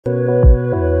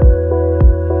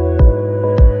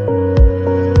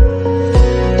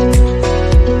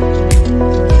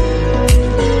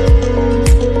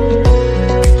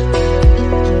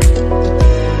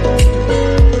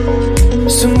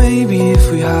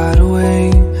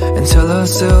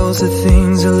ourselves that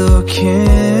things are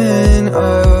looking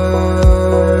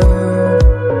up.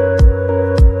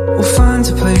 We'll find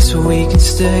a place where we can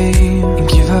stay and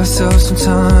give ourselves some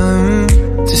time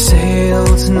to say it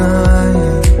all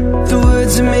tonight. The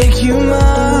words that make you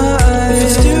mine. If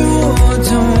it's do or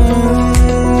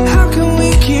don't, how can we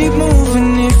keep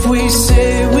moving if we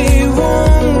say we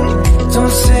won't?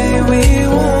 Don't say we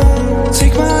won't.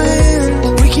 Take my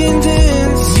hand, we can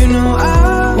dance. You know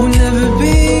I will never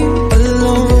be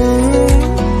alone,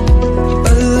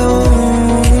 alone.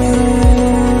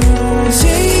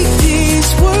 Take these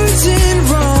words and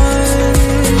run.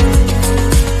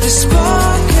 The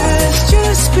spark has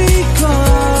just begun.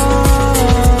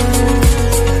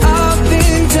 I've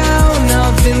been down,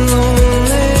 I've been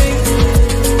lonely,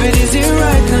 but is it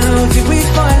right now? Did we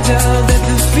find out that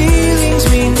the feelings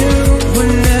we knew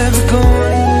were never gone?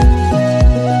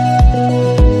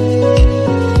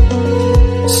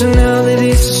 So now that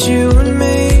it's just you and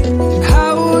me,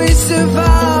 how are we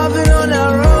surviving on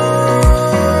our own?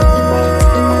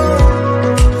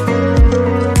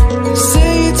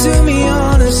 Say it to me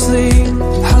honestly,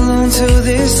 how long till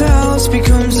this house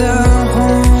becomes our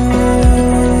home?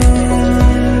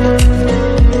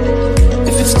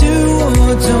 If it's do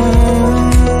or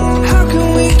don't, how can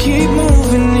we keep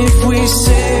moving if we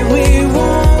say we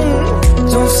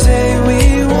won't? Don't say we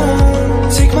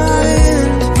won't. Take my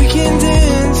hand, we can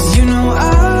dance. You know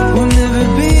I will never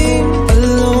be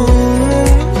alone,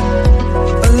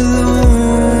 alone.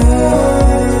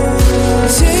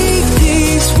 Take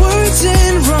these words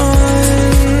and run.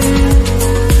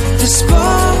 The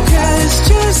spark has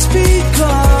just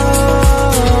begun.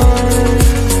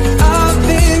 I've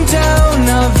been down,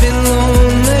 I've been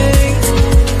lonely,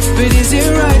 but is it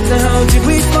right now? Did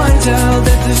we find out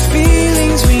that the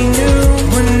feelings we knew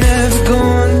were never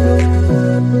gone?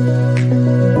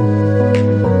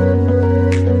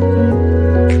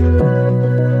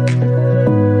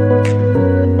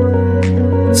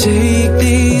 Take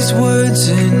these words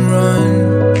and run.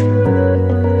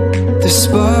 The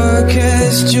spark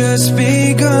has just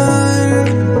begun.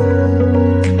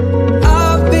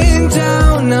 I've been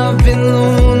down, I've been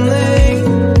lonely,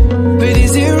 but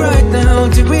is it right now?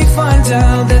 Did we find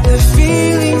out that the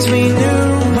feelings we knew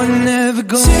were never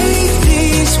gone? Take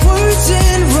these words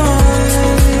and run.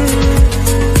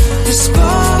 The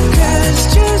spark has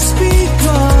just begun.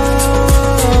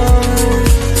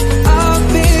 I've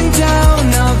been down,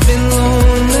 I've been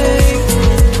lonely,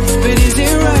 but is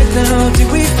it right now? Did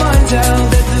we find out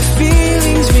that the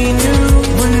feelings we knew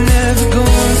were never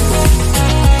gone?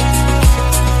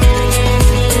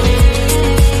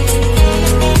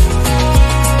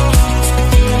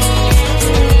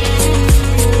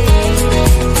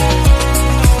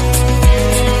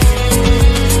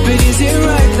 But is it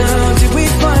right now? Did we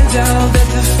find out that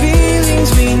the feelings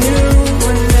we knew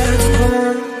were never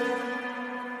gone?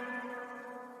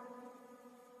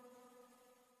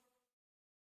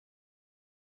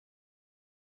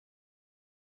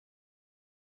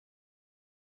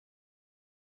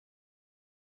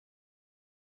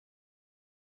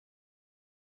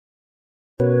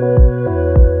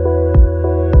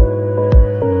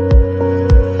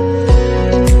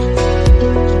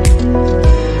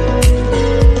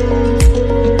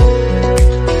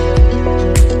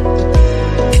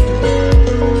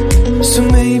 So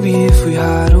maybe if we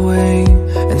hide away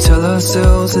and tell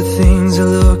ourselves that things are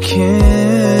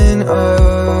looking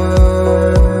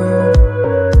up,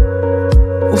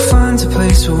 we'll find a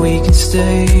place where we can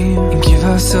stay and give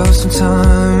ourselves some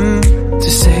time to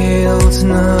say it all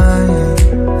tonight.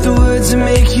 The words that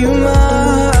make you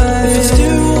mine. If it's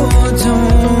do or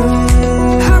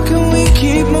don't, how can we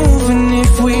keep moving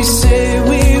if we say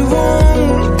we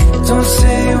won't? Don't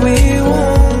say we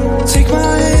won't. Take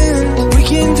my hand, we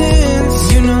can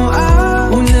dance. You know I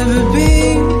will never be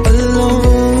alone,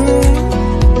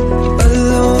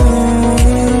 alone.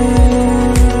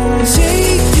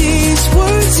 Take these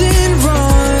words and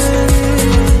run.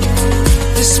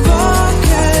 The spark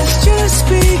has just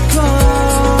begun.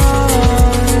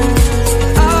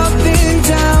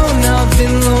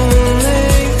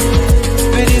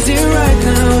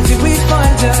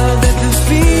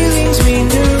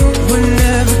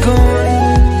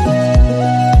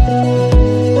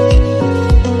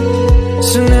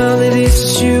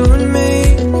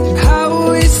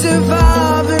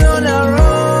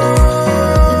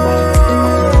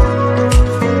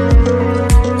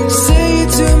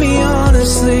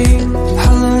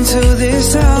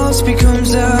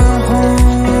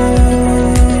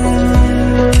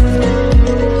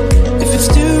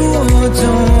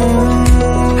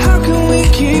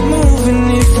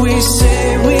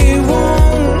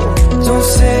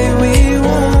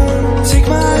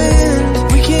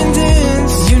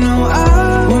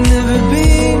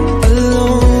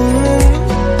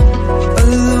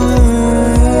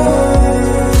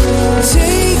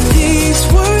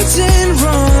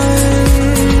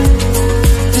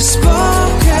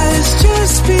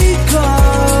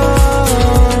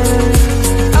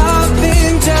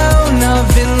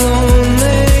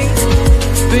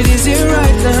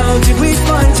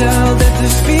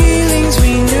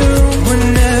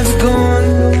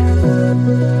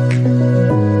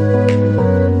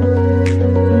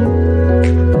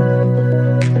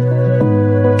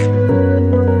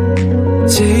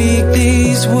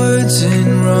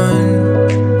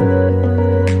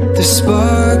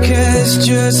 spark has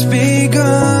just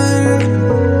begun.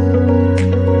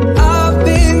 I've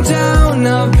been down,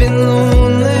 I've been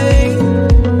lonely,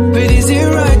 but is it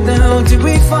right now? Did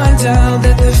we find out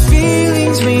that the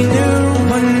feelings we knew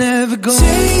were never gone?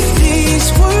 Take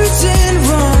these words and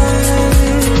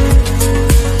run.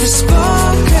 The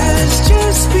spark has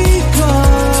just begun.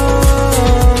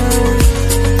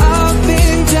 I've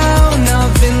been down,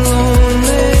 I've been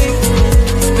lonely,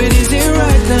 but is it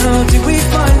right now? Did we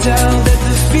find out that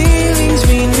the feelings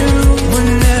we knew were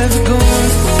never gone?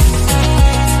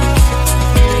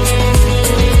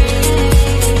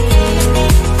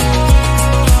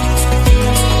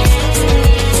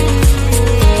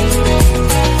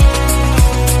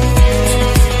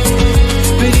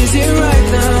 But is it right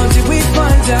now? Did we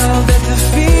find out that the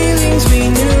feelings we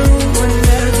knew were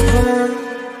never gone?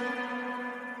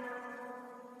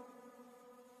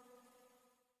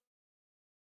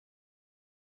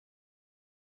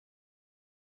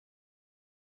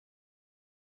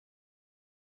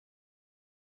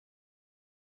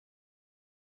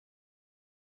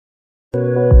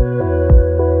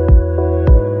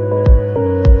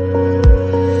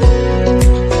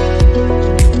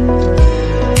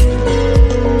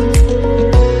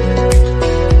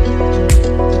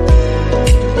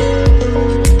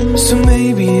 So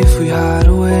maybe if we hide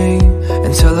away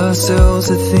and tell ourselves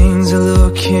that things are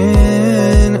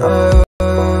looking up,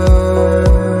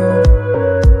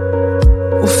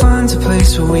 we'll find a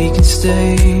place where we can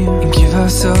stay and give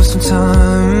ourselves some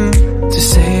time to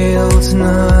say hello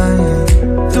tonight.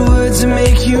 The words that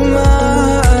make you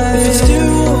mine. If it's do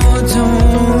or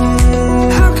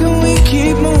don't, how can we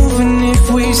keep moving if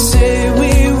we say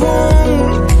we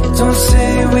won't? Don't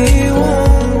say we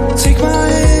won't. Take my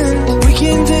hand, we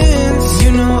can dance.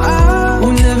 You know I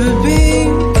will never be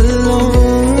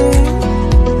alone,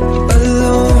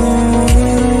 alone.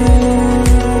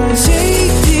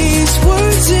 Take these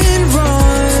words and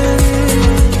run.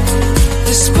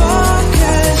 The spark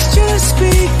has just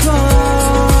begun.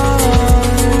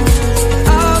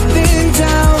 I've been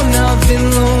down, I've been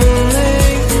lonely,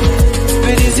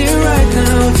 but is it right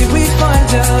now? Did we find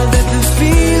out that the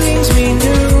feelings we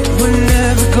knew were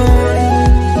never gone?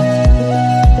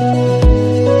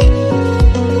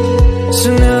 So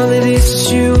now that it's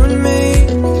just you and me,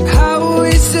 how are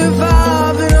we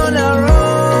surviving on our own?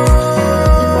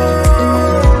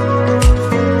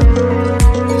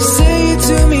 Say it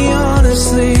to me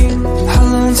honestly, how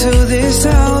long till this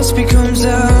house becomes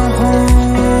our home?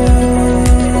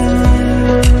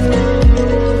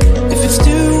 If it's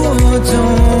do or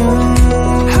don't,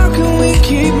 how can we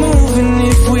keep moving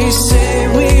if we say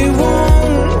we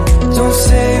won't? Don't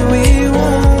say we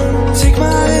won't. Take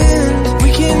my hand, we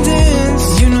can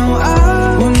dance. You know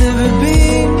I will never be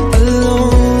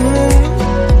alone,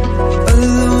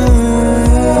 alone.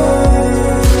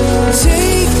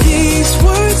 Take these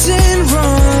words and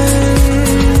run.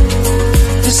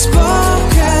 The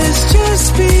spark has just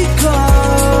begun.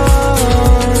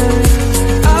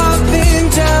 I've been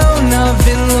down, I've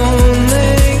been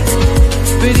lonely,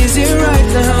 but is it right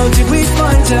now? Did we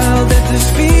find out that the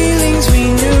feelings we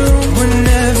knew were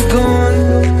never gone?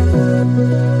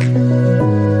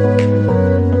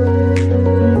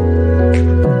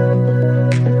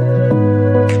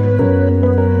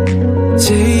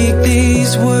 Take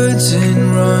these words and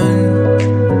run.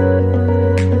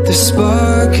 The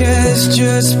spark has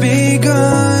just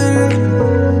begun.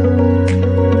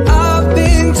 I've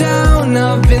been down,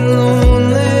 I've been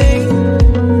lonely,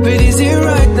 but is it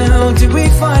right now? Did we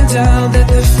find out that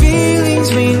the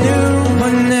feelings we knew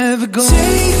were never gone?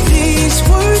 Take these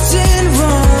words and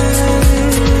run.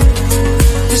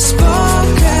 The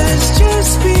spark has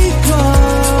just begun.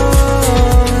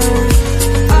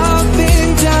 I've been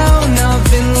down, I've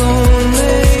been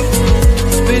lonely,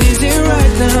 but is it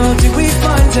right now? Did we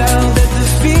find out that the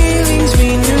feelings we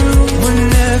knew were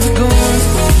never gone?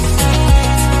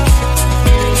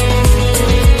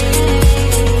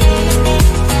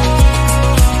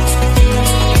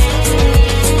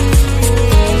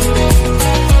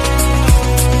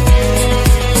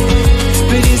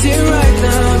 But is it right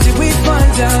now? Did we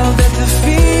find out that the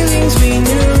feelings we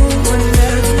knew were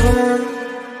never gone?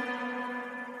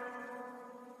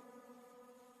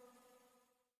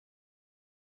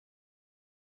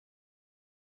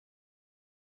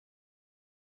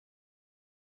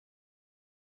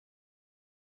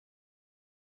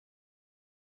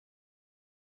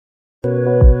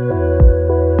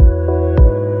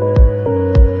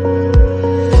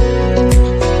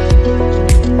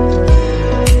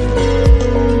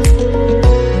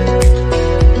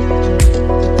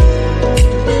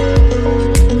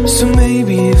 So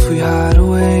maybe if we hide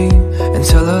away and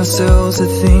tell ourselves that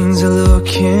things are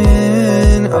looking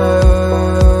looking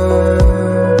up.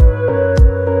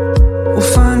 We'll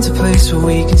find a place where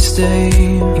we can stay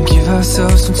and give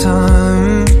ourselves some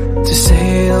time to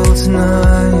say hello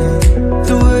tonight.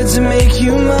 The words that make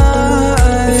you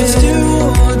mine. If it's do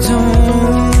or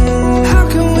don't, how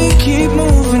can we keep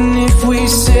moving if we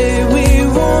say we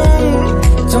won't?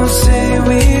 Don't say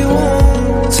we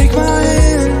won't. Take my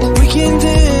hand, we can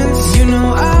dance. You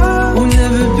know I will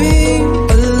never be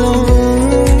alone,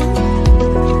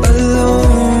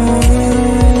 alone.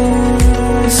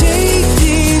 Take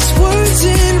these words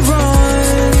and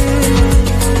run.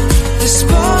 The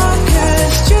spark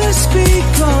has just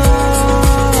begun.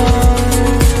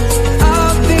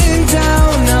 I've been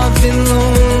down, I've been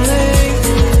lonely,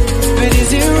 but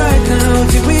is it right now?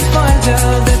 Did we find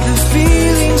out that the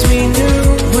feelings we knew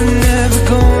were never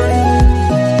gone?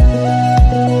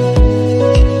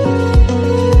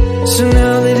 So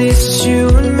now that it's just you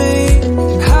and me,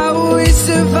 how are we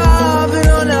surviving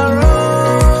on our own?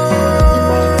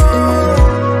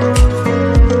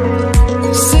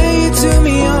 Say it to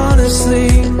me honestly,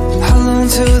 how long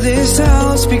till this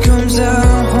house becomes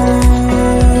our home?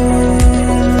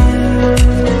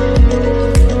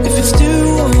 If it's do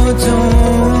or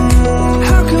don't,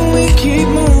 how can we keep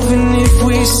moving if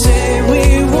we say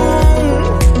we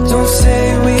won't? Don't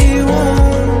say we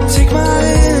won't. Take my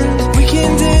hand, we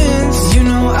can dance. You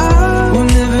know I will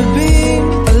never be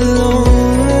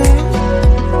alone,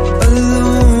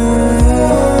 alone.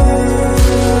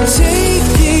 Take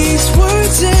these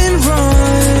words and run.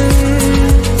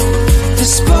 The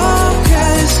spark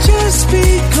has just begun.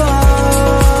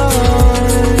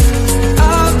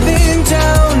 I've been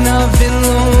down, I've been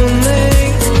lonely,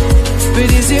 but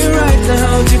is it right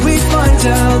now? Did we find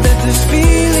out that the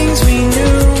feelings we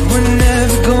knew were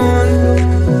never gone?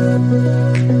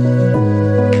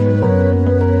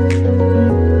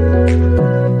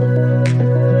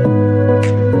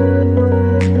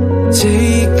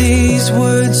 Take these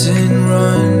words and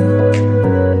run.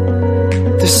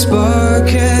 The spark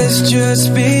has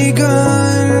just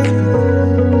begun.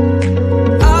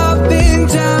 I've been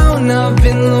down, I've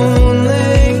been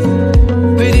lonely,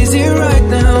 but is it right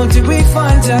now? Did we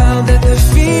find out that the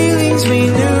feelings we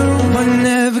knew were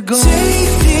never gone?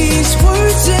 Take these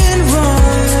words and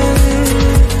run.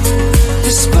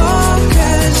 The spark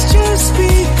has just begun.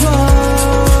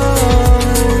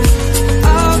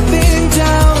 I've been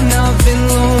down, I've been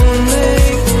lonely,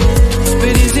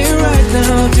 but is it right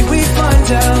now? Did we find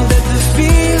out that the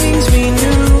feelings we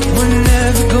knew were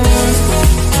never gone?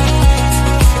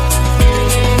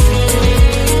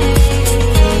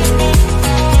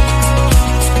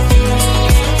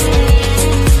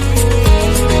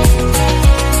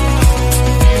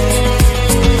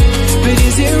 But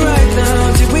is it right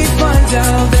now? Did we find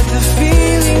out that the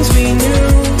feelings we knew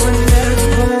were never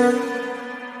gone?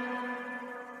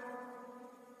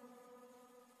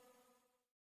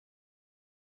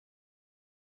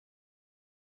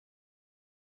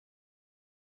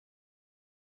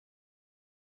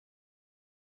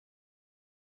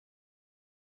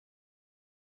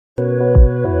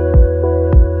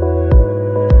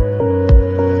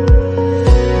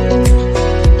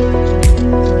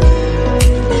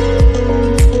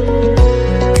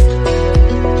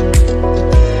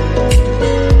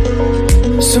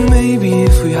 So maybe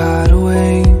if we hide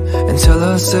away and tell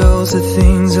ourselves that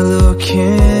things are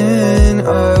looking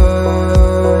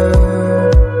up,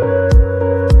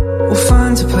 we'll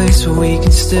find a place where we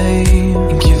can stay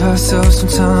and give ourselves some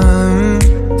time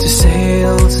to say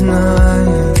hello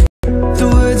tonight. The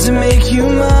words that make you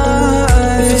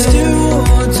mine. If it's do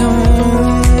or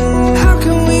don't, how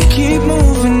can we keep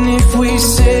moving if we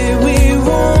say we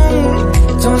won't?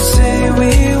 Don't say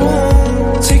we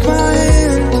won't. Take my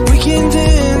hand, we can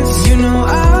dance. You know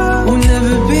I will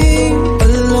never be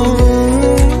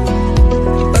alone,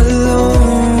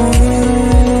 alone.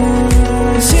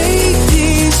 Take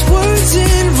these words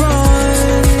and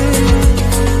run.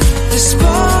 The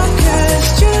spark has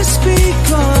just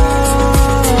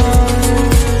begun.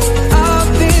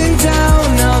 I've been down,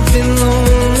 I've been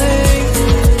lonely,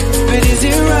 but is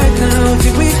it right now?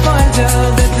 Did we find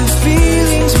out that the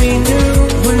feelings we knew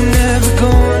were never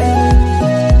gone?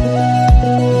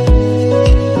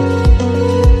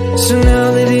 So now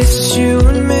that it's just you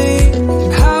and me,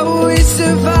 how are we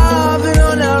surviving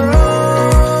on our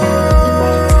own?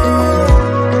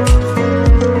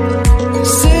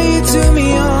 Say it to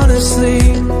me honestly,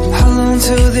 how long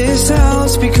till this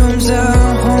house becomes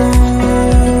our home?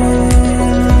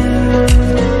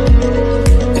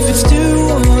 If it's do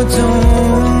or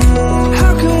don't,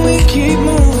 how can we keep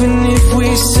moving if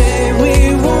we say we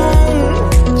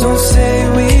won't? Don't say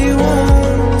we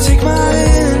won't. Take my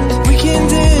hand, we can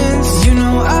dance.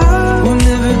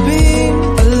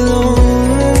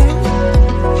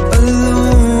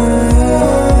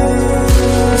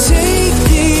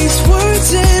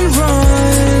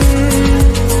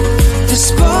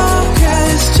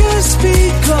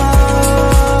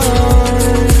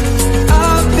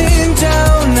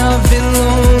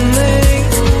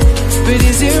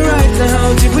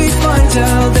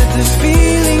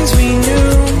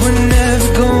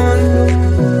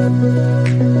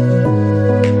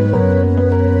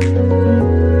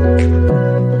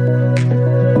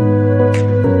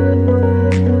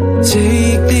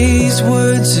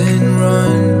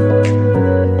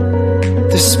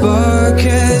 The spark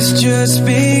has just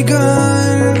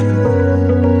begun.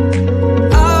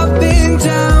 I've been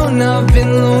down, I've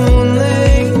been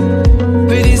lonely,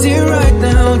 but is it right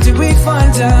now? Did we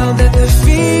find out that the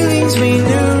feelings we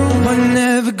knew were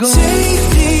never gone? Take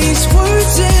these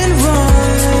words and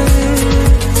run.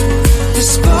 The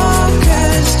spark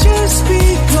has just begun.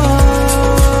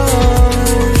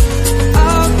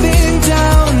 I've been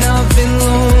down, I've been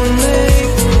lonely,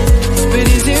 but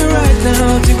is it right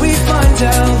now? Did we find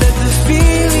out that the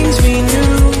feelings we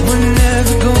knew were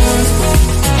never gone?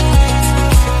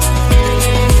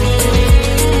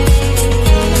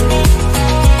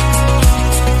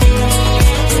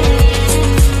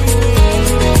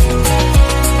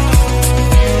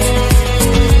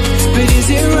 But is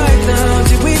it right now?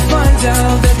 Did we find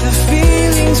out that the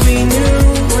feelings we knew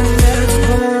were never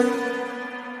gone?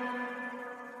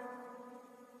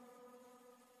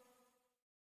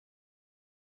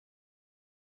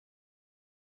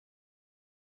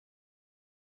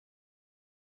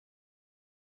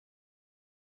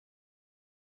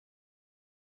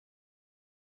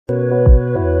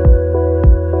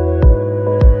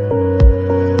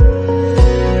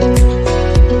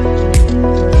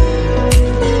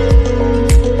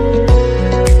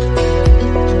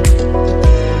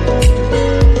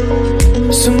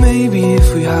 So maybe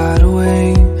if we hide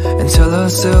away and tell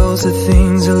ourselves that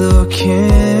things are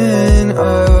looking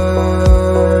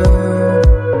up,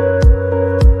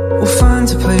 we'll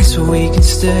find a place where we can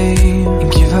stay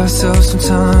and give ourselves some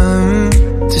time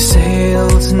to sail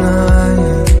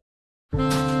tonight.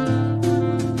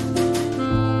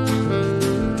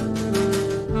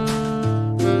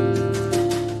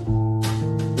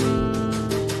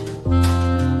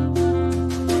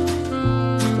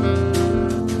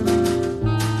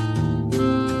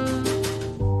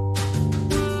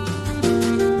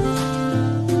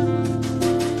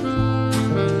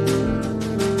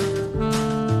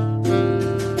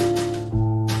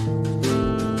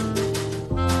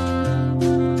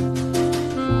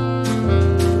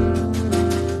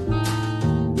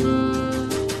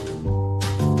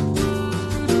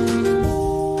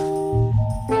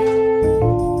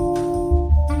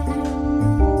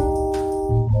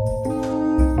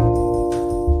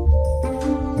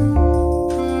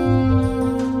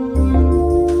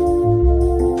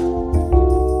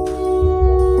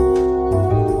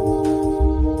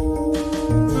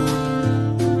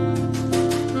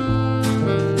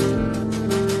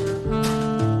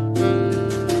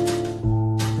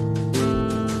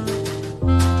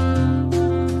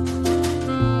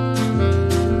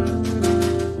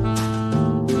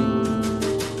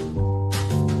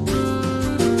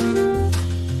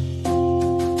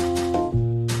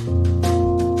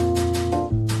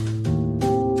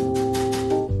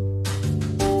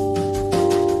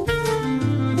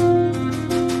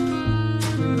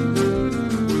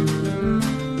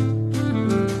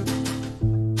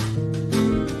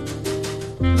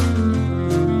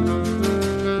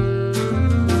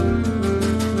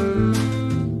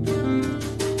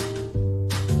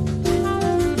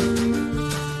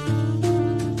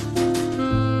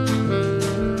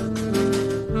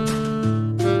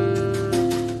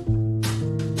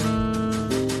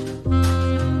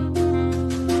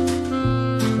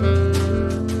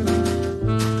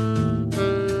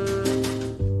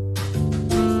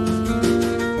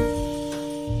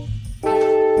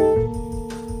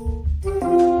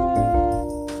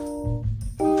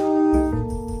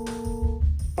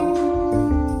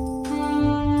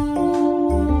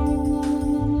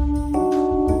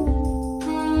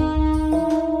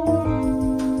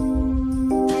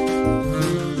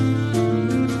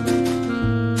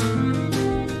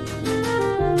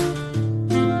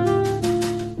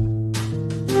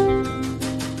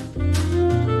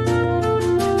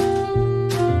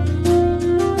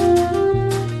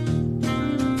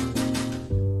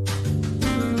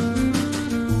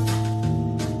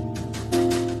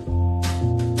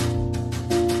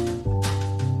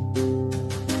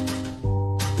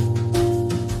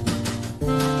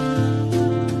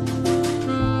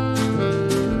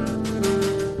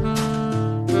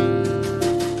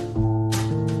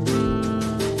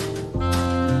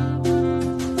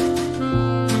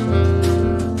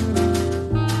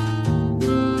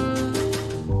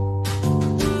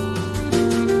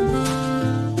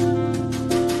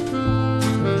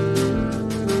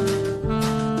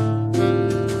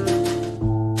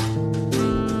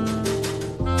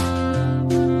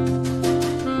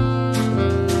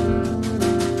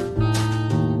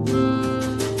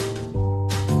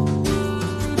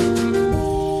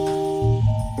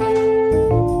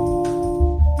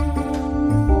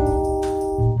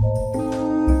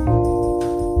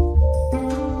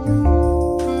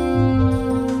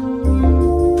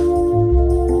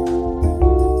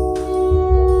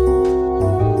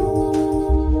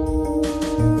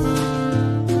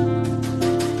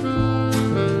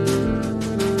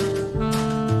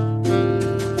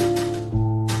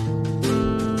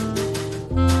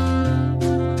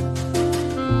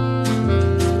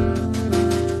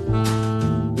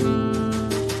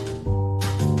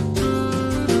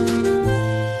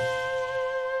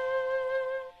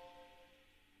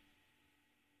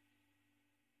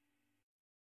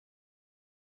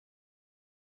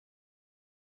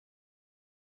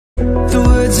 the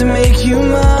words that make you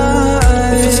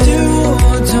mine. If it's do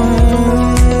or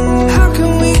don't, how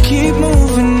can we keep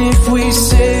moving if we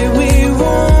say we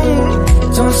won't?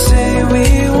 Don't say we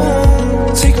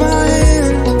won't. Take my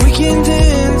hand, we can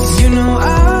dance. You know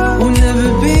I will never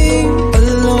be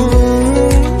alone,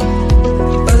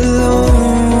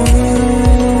 alone.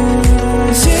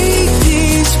 Take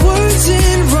these words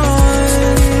and run.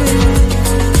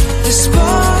 The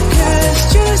spark has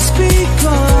just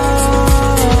begun.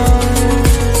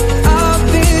 I've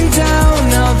been down,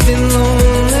 I've been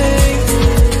lonely,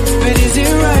 but is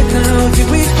it right now? Did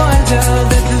we find out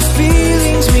that the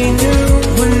feelings we knew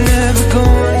were never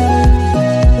gone?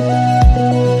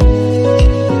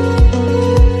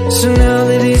 So now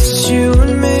that it's just you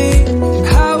and me,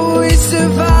 how are we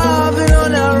surviving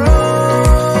on our own?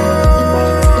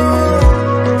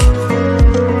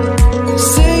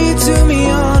 Say it to me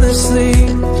honestly,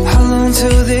 how long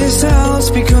till this house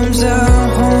becomes our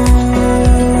home?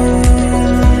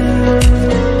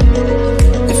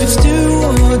 If it's do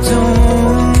or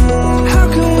don't, how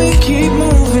can we keep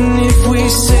moving if we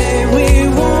say we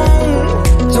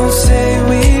won't? Don't say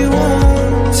we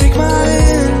won't. Take my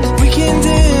hand, we can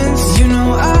dance. You know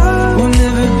I will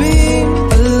never be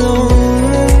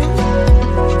alone,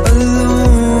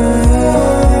 alone.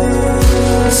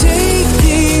 Take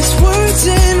these words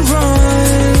and run.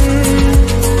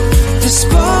 The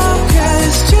spark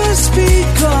has just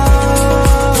begun.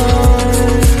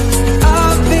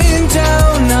 I've been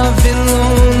down, I've been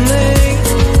lonely,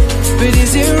 but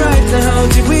is it right now?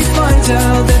 Did we find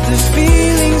out that the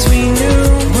feelings we knew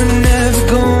were never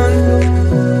gone?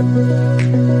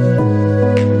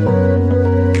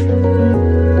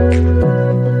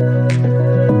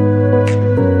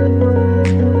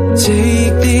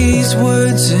 Take these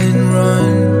words and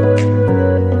run.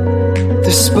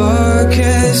 The spark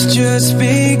has just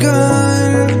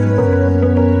begun.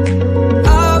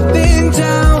 I've been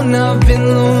down, I've been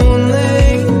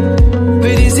lonely,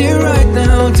 but is it right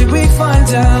now? Did we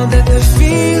find out that the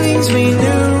feelings we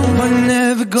knew were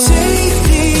never gone? Take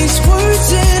these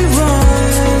words and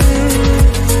run.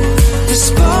 The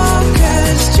spark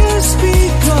has just begun.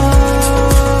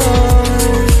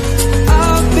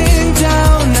 I've been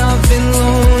down, I've been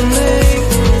lonely,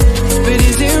 but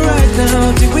is it right now?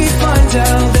 Did we find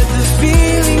out that the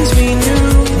feelings we knew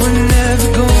were never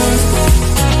gone?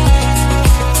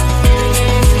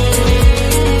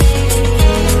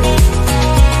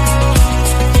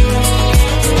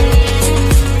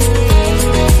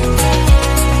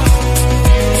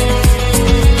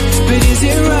 But is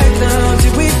it right now?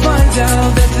 Did we find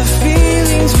out that the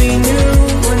feelings we knew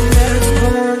were never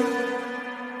gone?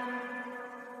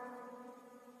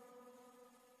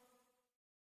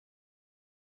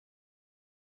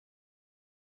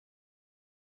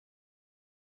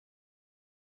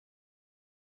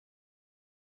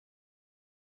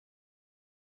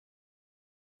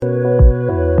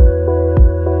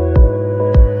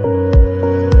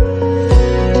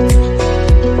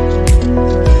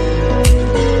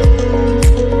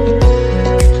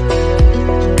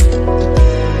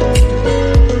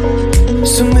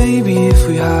 So maybe if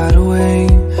we hide away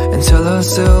and tell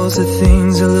ourselves that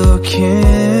things are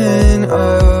looking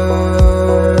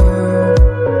up,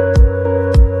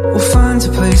 we'll find a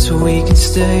place where we can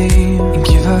stay and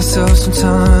give ourselves some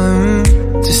time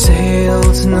to say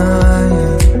hello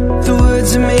tonight. The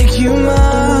words that make you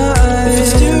mine. If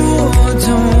it's do or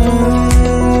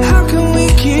don't, how can we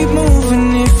keep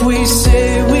moving if we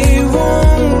say we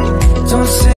won't? Don't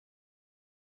say.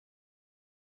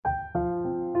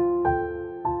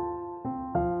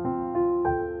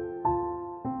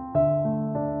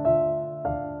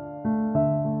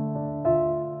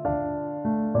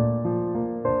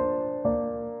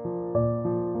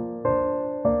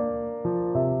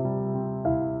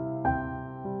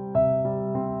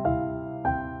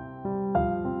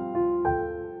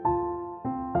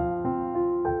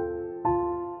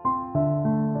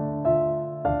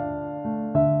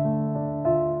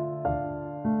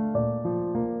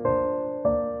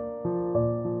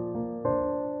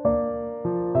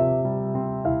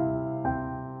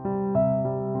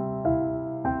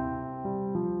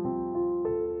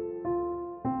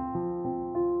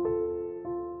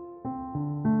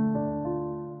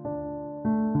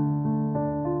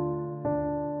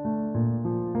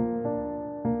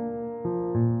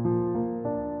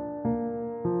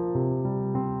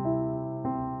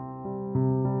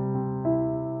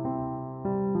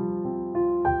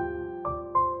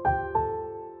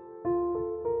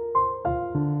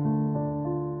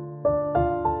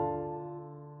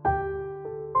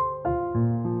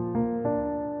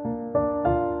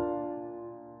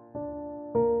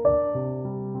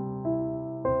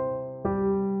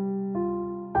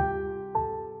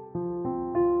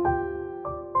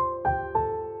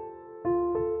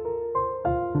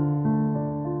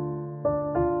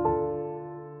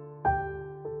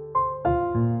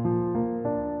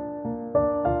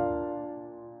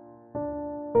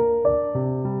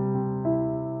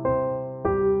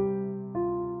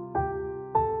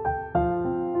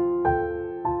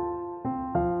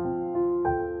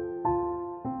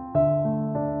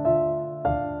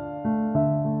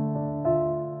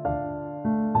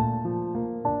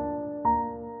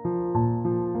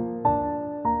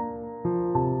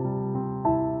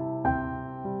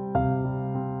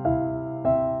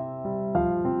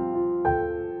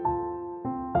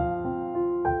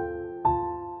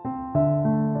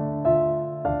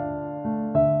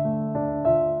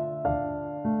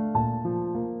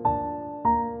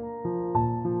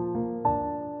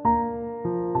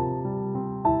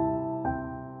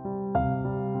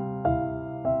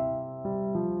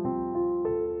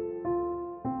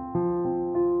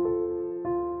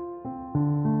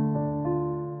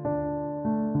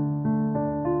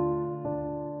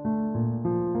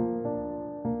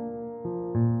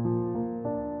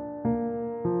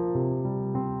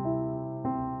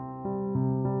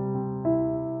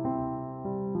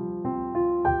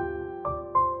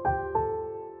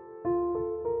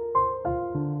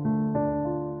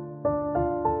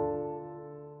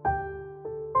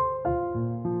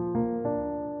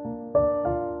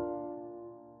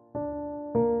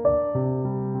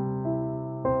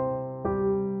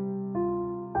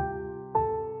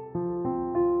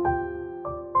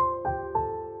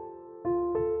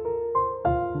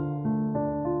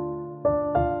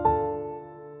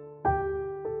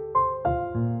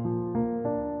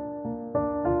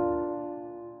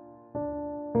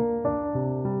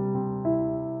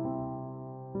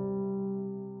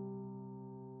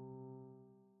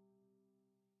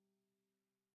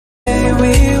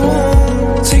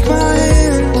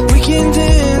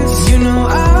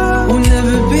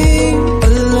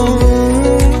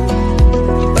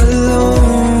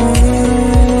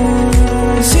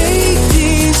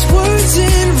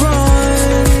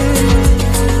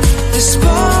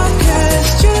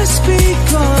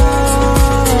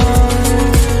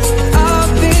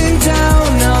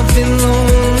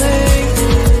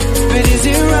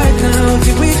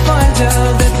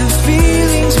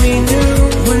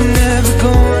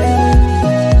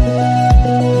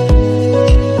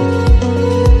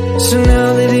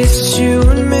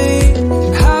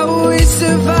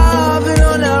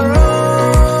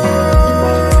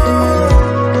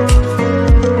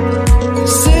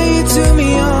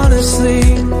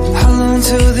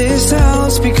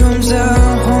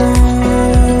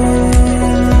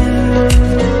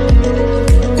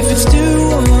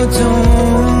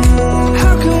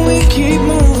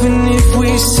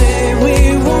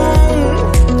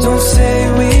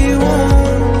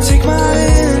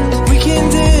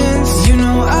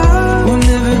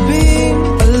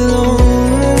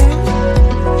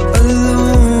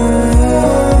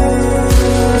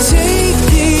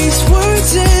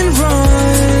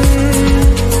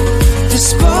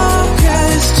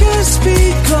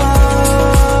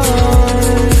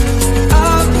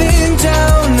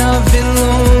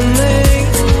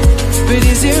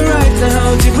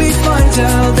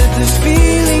 the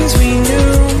feelings we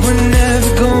knew were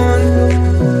never gone.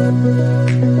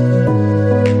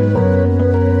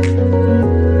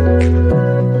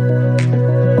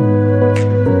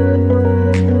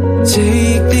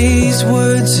 Take these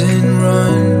words and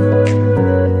run.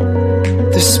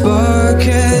 The spark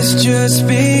has just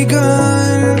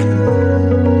begun.